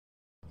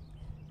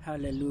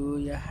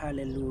Hallelujah,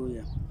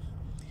 hallelujah.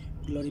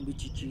 Glory be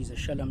to Jesus.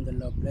 Shalom, the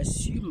Lord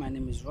bless you. My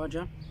name is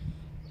Roger,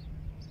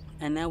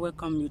 and I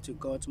welcome you to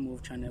God's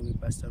Move channel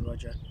with Pastor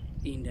Roger.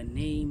 In the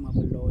name of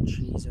the Lord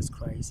Jesus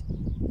Christ.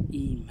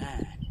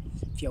 Amen.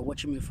 If you are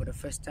watching me for the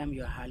first time,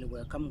 you are highly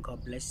welcome.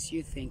 God bless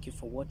you. Thank you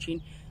for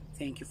watching.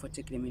 Thank you for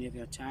taking a minute of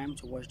your time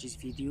to watch this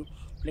video.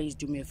 Please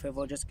do me a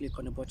favor, just click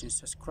on the button,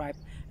 subscribe,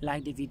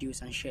 like the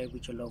videos, and share it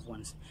with your loved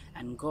ones.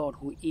 And God,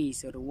 who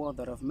is a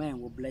rewarder of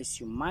men, will bless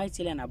you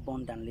mightily and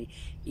abundantly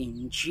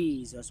in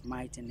Jesus'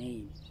 mighty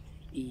name.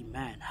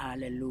 Amen.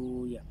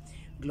 Hallelujah.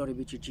 Glory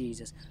be to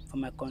Jesus. For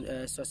my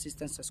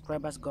consistent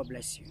subscribers, God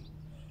bless you.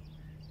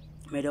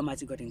 May the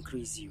Almighty God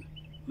increase you.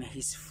 May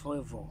His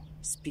favor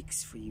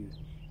speaks for you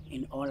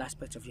in all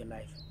aspects of your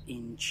life.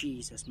 In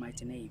Jesus'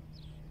 mighty name.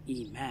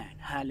 Amen.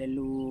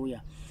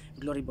 Hallelujah.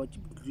 Glory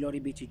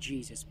be to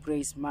Jesus.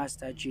 Praise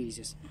Master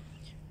Jesus.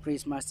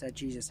 Praise Master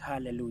Jesus.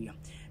 Hallelujah.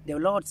 The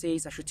Lord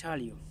says, I should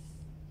tell you,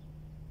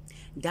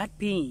 that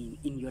pain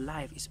in your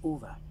life is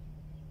over.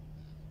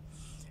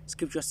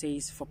 Scripture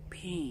says, for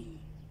pain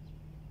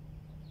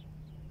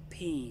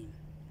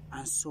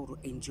and sorrow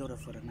endure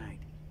for the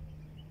night.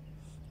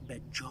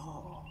 But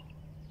joy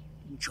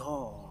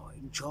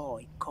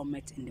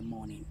cometh in the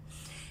morning.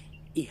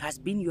 It has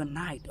been your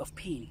night of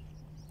pain.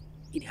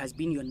 It has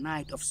been your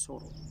night of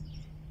sorrow.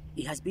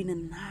 It has been a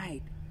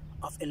night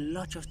of a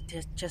lot of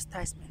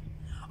chastisement,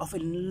 of a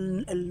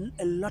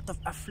lot of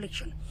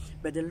affliction.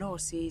 But the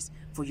Lord says,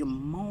 for your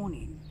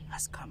morning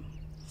has come.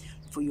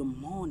 For your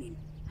morning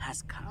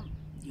has come.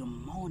 Your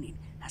morning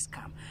has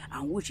come.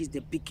 And which is the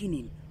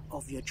beginning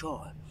of your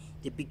joy,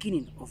 the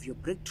beginning of your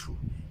breakthrough,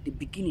 the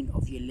beginning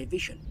of your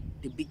elevation,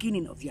 the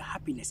beginning of your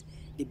happiness,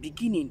 the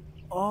beginning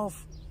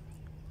of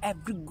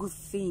every good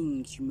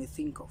thing you may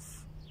think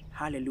of.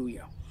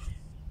 Hallelujah.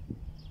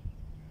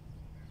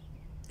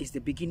 It's the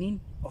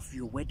beginning of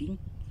your wedding,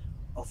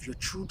 of your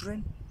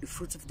children, the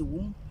fruits of the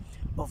womb,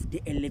 of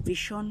the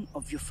elevation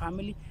of your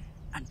family,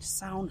 and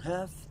sound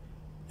health,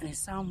 and a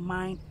sound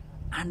mind,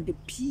 and the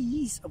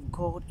peace of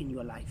God in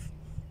your life.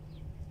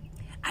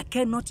 I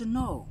cannot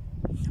know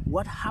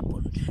what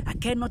happened. I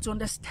cannot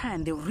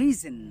understand the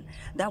reason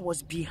that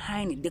was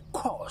behind it, the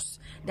cause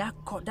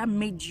that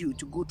made you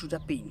to go through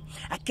that pain.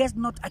 I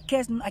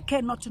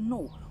cannot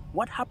know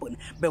what happened,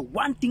 but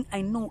one thing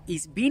I know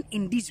is, being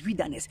in this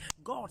wilderness,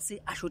 God said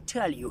I should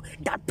tell you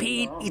that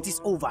pain, it is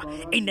over.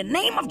 In the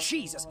name of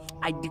Jesus,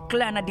 I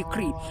declare and I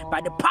decree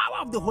by the power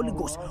of the Holy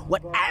Ghost,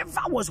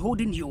 whatever was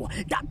holding you,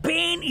 that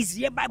pain is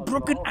hereby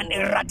broken and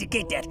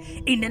eradicated.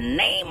 In the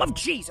name of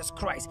Jesus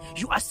Christ,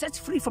 you are set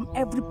free from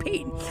every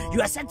pain.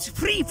 You are set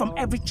free from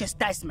every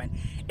chastisement.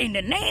 In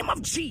the name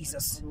of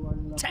Jesus.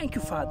 Thank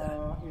you, Father.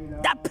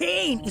 That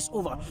pain is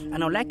over.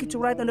 And I'd like you to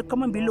write in the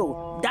comment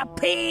below, that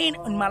pain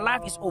in my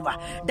life is over.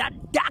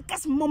 That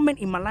darkest moment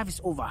in my life is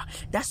over.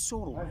 That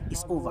sorrow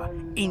is over.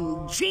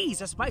 In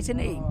Jesus' mighty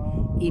name.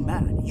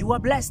 Amen. You are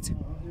blessed.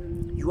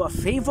 You are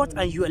favored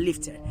and you are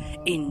lifted.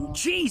 In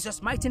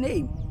Jesus' mighty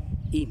name.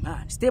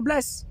 Amen. Stay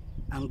blessed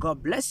and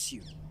God bless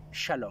you.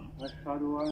 Shalom.